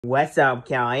What's up,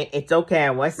 Kelly? It's okay.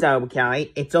 What's up,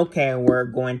 Kelly? It's okay. We're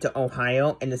going to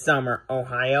Ohio in the summer.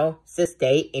 Ohio, it's a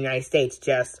state, United States,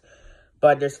 just.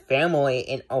 But there's family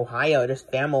in Ohio. There's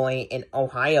family in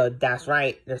Ohio. That's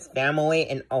right. There's family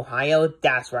in Ohio.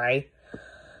 That's right.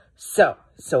 So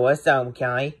what's up,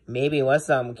 Kelly? Maybe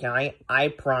what's up, Kelly? I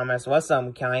promise. What's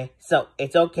up, Kelly? So,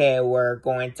 it's okay. We're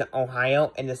going to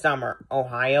Ohio in the summer.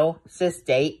 Ohio, it's a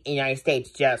state, United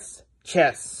States, just.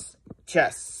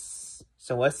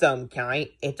 So what's up,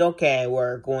 Kelly? It's okay.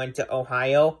 We're going to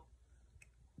Ohio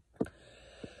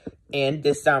in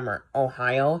the summer.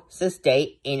 Ohio, it's a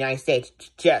state, United States,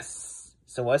 just.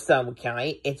 So what's up,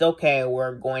 Kelly? It's okay.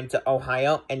 We're going to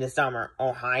Ohio in the summer.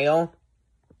 Ohio,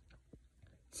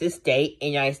 it's a state,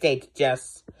 United States,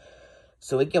 just.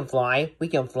 So we can fly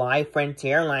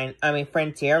Frontier line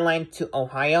to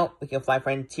Ohio. We can fly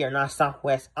Frontier, not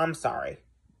Southwest. I'm sorry.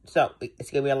 So,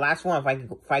 it's gonna be the last one. If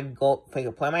I can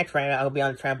play my train, I'll be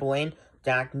on the trampoline,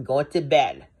 then I can go to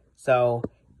bed. So,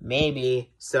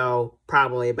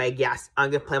 probably, by guess. I'm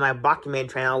gonna play my Bachman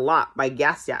train a lot, by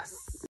guess, yes.